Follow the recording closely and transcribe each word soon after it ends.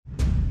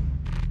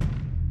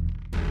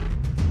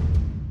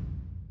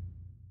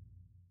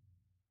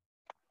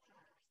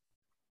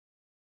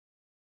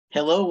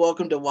Hello,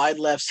 welcome to Wide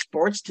Left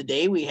Sports.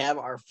 Today we have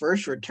our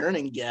first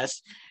returning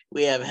guest.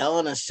 We have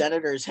Helena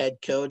Senators head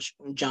coach,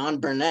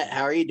 Jon Burnett.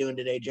 How are you doing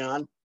today,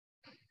 Jon?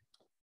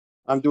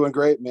 I'm doing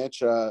great,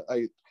 Mitch.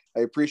 I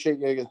appreciate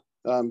you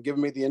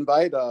giving me the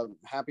invite.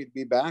 Happy to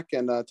be back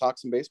and talk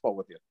some baseball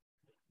with you.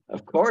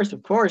 Of course,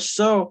 of course.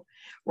 So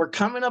we're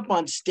coming up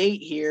on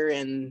state here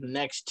in the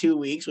next 2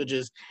 weeks, which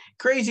is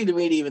crazy to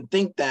me to even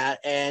think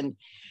that. And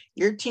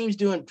your team's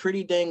doing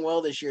pretty dang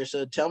well this year.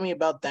 So tell me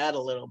about that a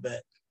little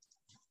bit.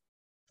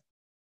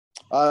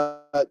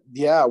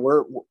 Yeah,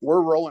 we're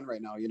rolling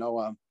right now.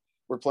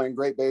 We're playing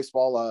great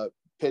baseball,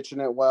 pitching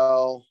it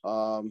well.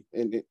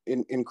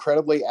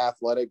 Incredibly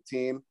athletic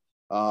team.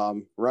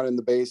 Running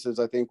the bases.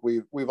 I think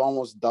we've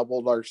almost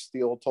doubled our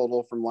steal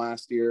total from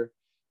last year.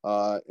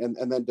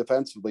 And then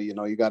defensively,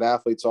 you got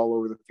athletes all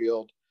over the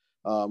field.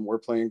 We're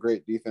playing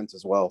great defense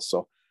as well.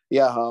 So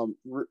yeah,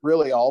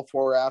 really all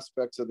four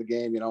aspects of the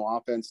game.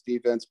 Offense,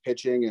 defense,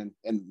 pitching,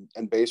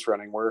 and base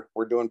running.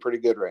 We're doing pretty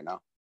good right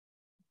now.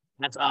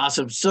 That's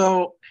awesome.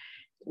 So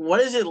what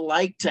is it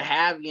like to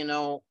have,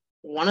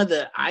 one of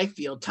the, I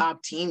feel,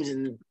 top teams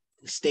in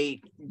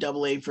state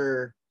AA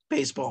for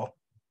baseball?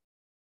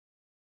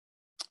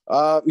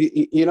 I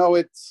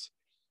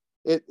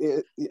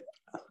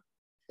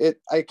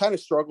kind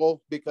of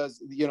struggle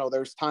because,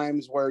 there's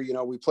times where,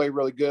 we play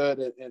really good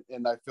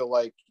and I feel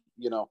like,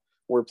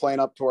 we're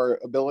playing up to our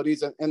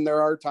abilities. And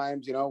there are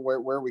times,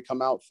 where we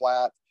come out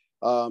flat.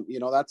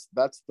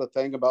 That's the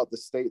thing about the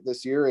state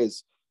this year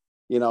is,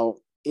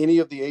 any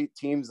of the 8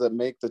 teams that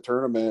make the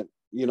tournament,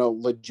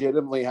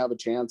 legitimately have a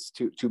chance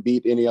to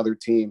beat any other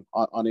team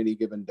on any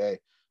given day.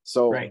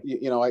 So, right.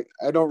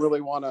 I don't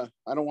want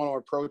to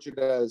approach it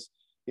as,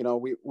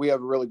 we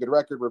have a really good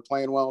record. We're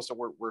playing well.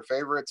 So we're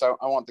favorites. I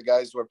want the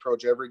guys to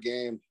approach every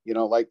game,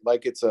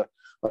 like it's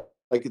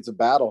a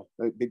battle,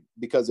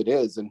 because it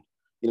is. And,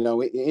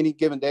 any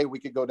given day we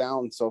could go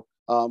down. So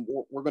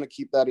we're going to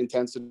keep that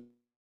intensity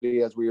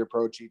as we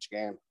approach each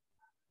game.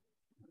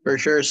 For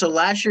sure. So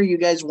last year you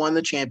guys won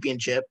the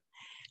championship.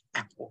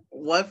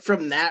 What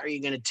from that are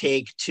you going to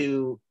take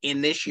to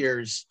in this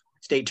year's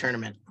state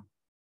tournament?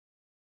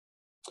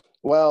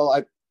 Well,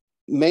 I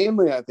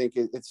think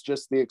it's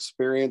just the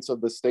experience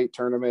of the state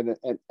tournament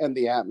and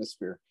the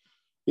atmosphere.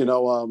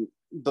 The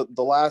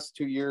last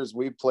 2 years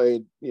we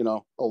played,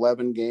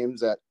 11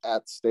 games at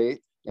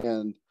state,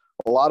 and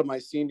a lot of my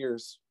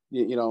seniors,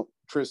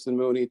 Tristan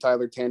Mooney,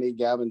 Tyler Tenney,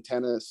 Gavin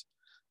Tennis,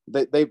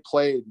 they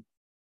played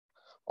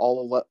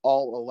all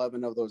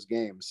 11 of those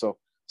games.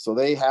 So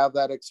they have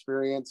that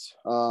experience.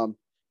 So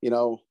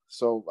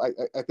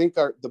I think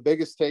the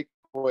biggest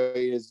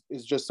takeaway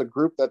is just a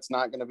group that's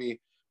not going to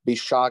be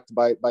shocked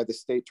by the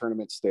state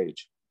tournament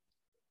stage.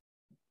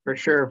 For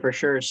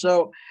sure.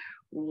 So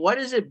what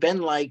has it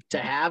been like to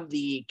have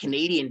the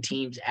Canadian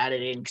teams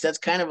added in? Because that's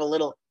kind of a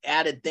little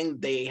added thing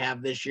that they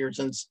have this year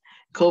since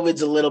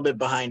COVID's a little bit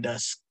behind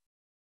us.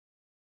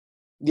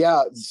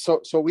 Yeah,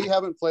 so we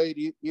haven't played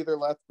either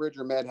Lethbridge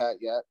or Medhat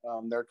yet.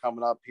 They're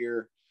coming up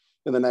here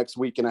in the next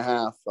week and a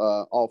half,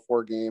 all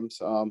 4 games.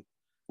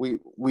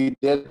 We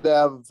did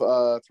have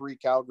 3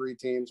 Calgary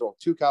teams, or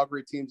 2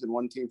 Calgary teams and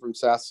 1 team from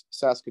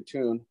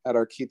Saskatoon at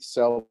our Keith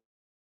Sell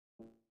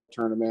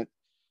tournament.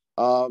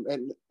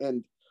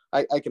 And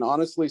I can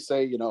honestly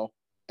say,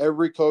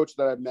 every coach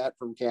that I've met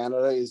from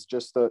Canada is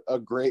just a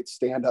great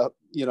stand-up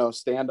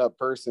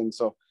person.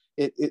 So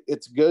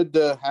it's good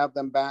to have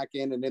them back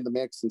in the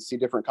mix and see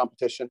different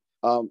competition.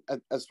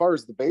 As far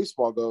as the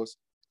baseball goes,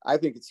 I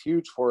think it's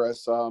huge for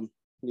us. The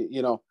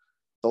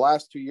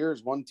last 2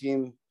 years, one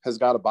team has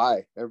got to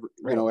bye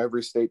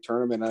every state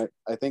tournament.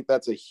 I think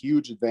that's a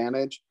huge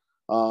advantage.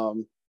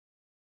 And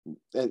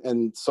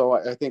so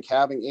I think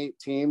having 8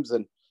 teams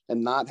and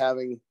not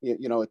having,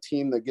 a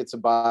team that gets a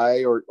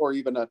bye or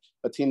even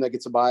a team that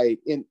gets a bye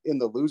in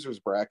the losers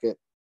bracket.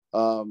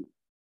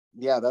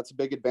 Yeah, that's a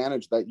big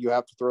advantage that you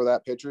have to throw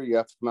that pitcher. You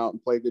have to come out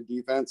and play good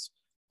defense.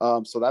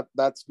 So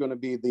that's going to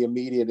be the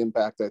immediate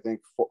impact, I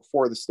think,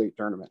 for the state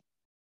tournament.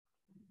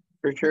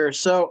 For sure.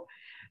 So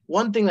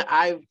one thing that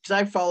because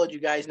I followed you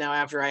guys now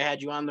after I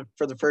had you on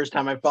for the first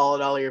time, I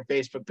followed all of your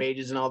Facebook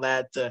pages and all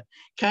that to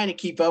kind of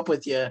keep up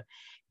with you.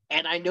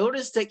 And I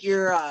noticed that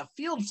your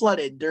field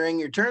flooded during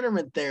your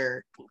tournament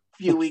there a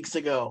few weeks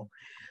ago.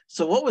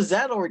 So what was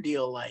that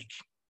ordeal like?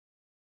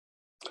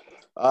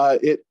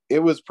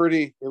 It was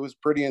pretty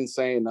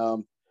insane.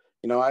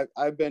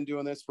 I've been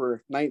doing this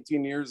for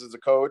 19 years as a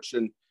coach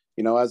and,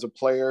 as a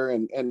player,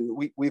 and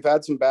we've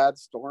had some bad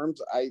storms.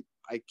 I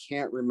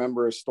can't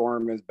remember a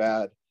storm as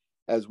bad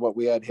as what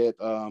we had hit.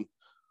 I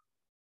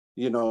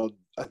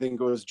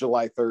think it was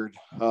July 3rd,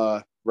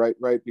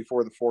 right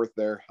before the 4th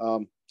there.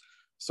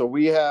 So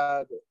we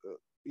had,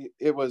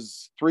 it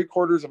was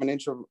 3/4 of an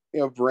inch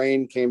of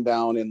rain came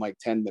down in like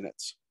 10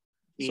 minutes.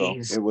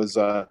 Jeez. So it was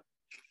a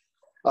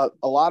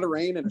lot of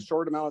rain in a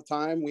short amount of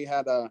time. We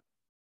had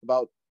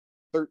about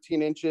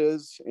 13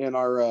 inches in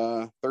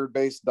our third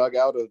base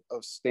dugout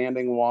of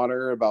standing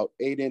water, about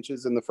 8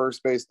 inches in the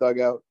first base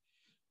dugout,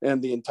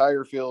 and the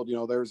entire field.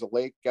 There's a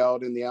lake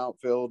out in the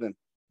outfield, and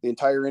the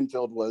entire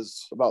infield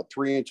was about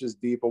 3 inches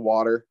deep of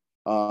water.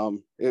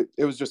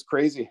 It was just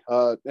crazy.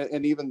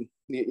 And even,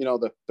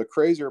 the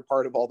crazier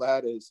part of all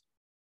that is,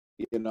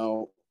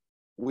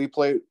 we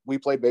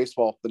played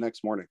baseball the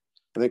next morning.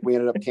 I think we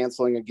ended up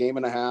canceling a game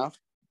and a half,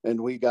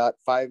 and we got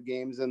 5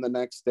 games in the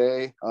next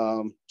day.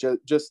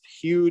 Just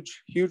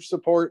huge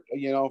support,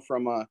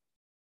 from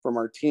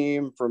our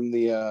team, from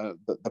the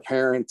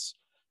parents.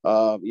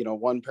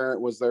 One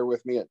parent was there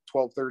with me at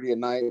 12:30 at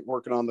night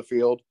working on the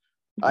field.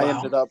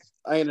 Wow.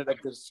 I ended up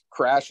just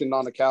crashing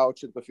on the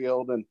couch at the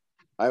field, and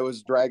I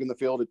was dragging the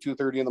field at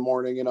 2:30 in the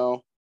morning,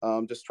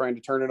 just trying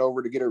to turn it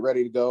over to get it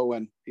ready to go.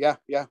 And yeah,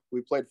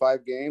 we played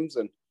 5 games,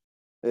 and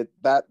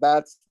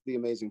that's the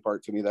amazing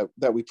part to me,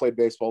 that we played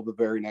baseball the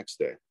very next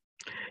day.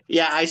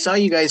 Yeah, I saw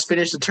you guys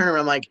finish the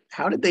tournament. I'm like,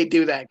 how did they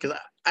do that? Because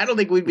I don't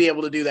think we'd be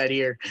able to do that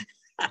here.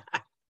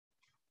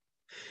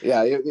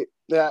 Yeah,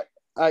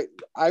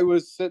 I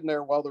was sitting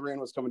there while the rain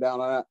was coming down,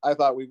 and I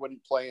thought we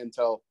wouldn't play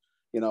until,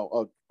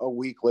 a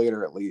week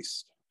later at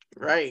least.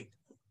 Right.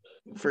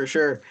 For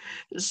sure.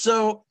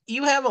 So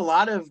you have a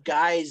lot of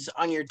guys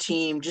on your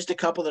team, just a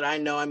couple that I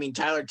know. I mean,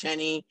 Tyler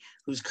Tenney,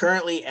 who's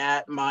currently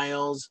at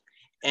Miles,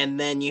 and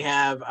then you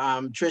have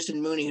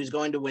Tristan Mooney, who's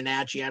going to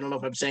Wenatchee. I don't know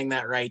if I'm saying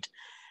that right.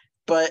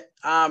 But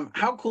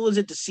how cool is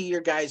it to see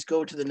your guys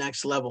go to the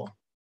next level?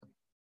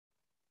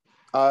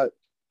 I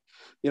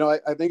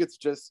think it's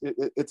just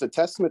it's a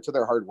testament to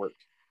their hard work.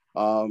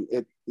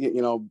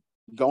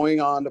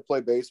 Going on to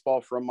play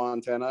baseball from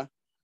Montana,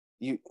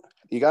 you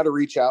got to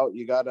reach out.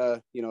 You got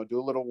to do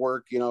a little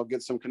work.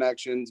 Get some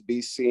connections,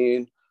 be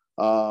seen,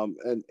 you're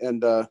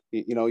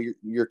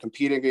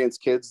competing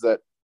against kids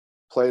that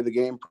play the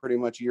game pretty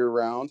much year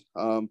round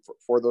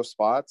for those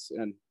spots.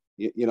 And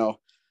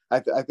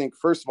I think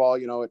first of all,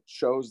 it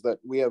shows that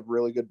we have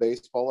really good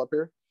baseball up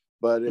here,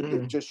 but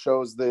it just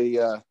shows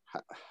the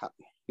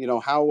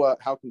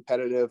how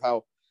competitive,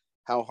 how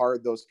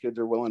hard those kids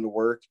are willing to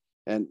work.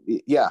 And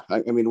yeah,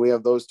 I mean, we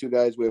have those 2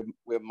 guys. We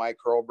have Mike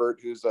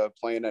Hurlbert, who's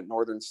playing at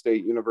Northern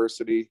State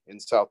University in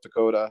South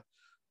Dakota.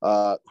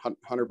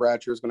 Hunter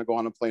Bratcher is going to go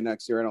on and play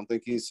next year. I don't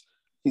think he's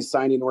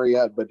signed anywhere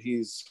yet, but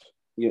he's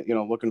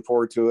looking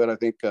forward to it. I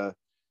think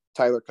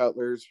Tyler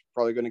Cutler's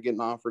probably going to get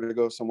an offer to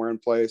go somewhere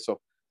and play.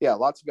 So yeah,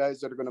 lots of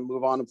guys that are going to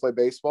move on and play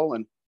baseball,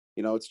 and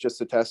it's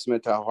just a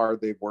testament to how hard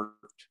they've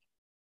worked.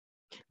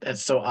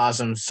 That's so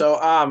awesome. So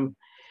a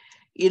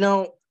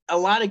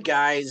lot of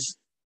guys,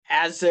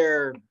 as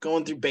they're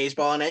going through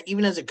baseball, and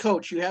even as a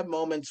coach, you have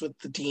moments with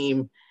the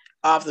team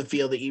off the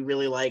field that you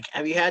really like.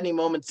 Have you had any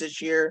moments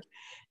this year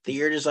that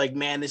you're just like,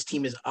 man, this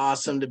team is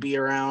awesome to be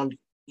around,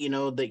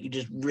 that you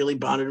just really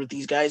bonded with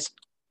these guys?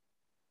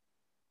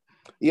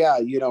 Yeah,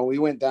 we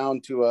went down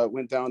to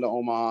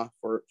Omaha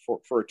for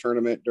a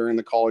tournament during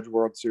the College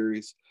World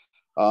Series.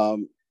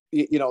 The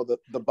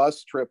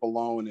bus trip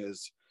alone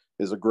is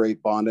a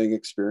great bonding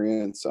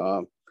experience.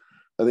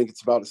 I think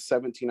it's about a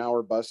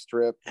 17-hour bus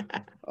trip.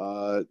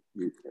 And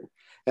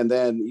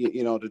then,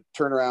 to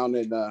turn around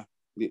and,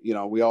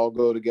 we all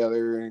go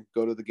together and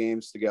go to the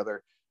games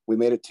together. We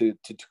made it to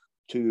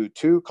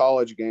 2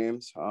 college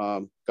games.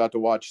 Got to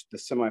watch the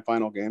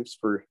semifinal games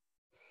for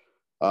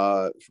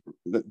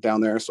down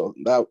there. So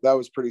that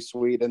was pretty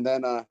sweet. And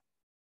then,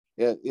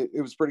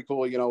 it was pretty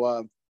cool,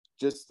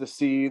 just to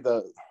see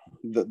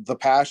the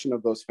passion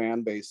of those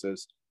fan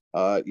bases.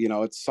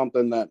 It's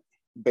something that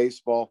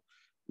baseball,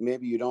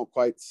 maybe you don't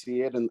quite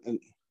see it,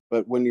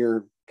 but when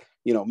you're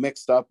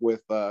mixed up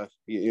with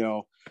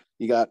you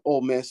got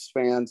Ole Miss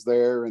fans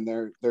there, and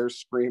they're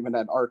screaming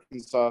at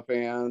Arkansas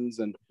fans,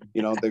 and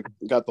they've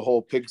got the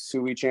whole Pig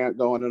Suey chant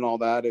going and all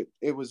that.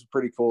 It was a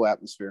pretty cool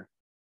atmosphere.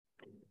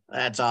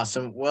 That's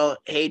awesome. Well,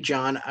 hey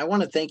Jon, I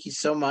want to thank you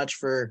so much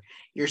for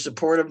your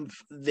support of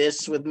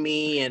this with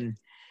me and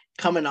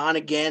coming on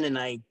again, and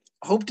I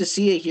hope to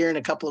see you here in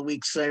a couple of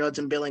weeks. I know it's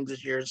in Billings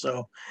this year,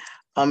 so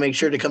I'll make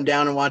sure to come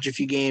down and watch a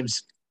few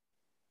games.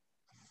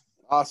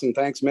 Awesome.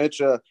 Thanks,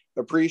 Mitch.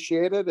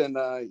 Appreciate it. And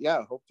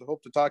hope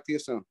to talk to you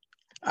soon.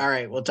 All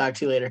right. We'll talk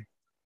to you later.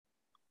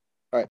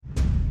 All right.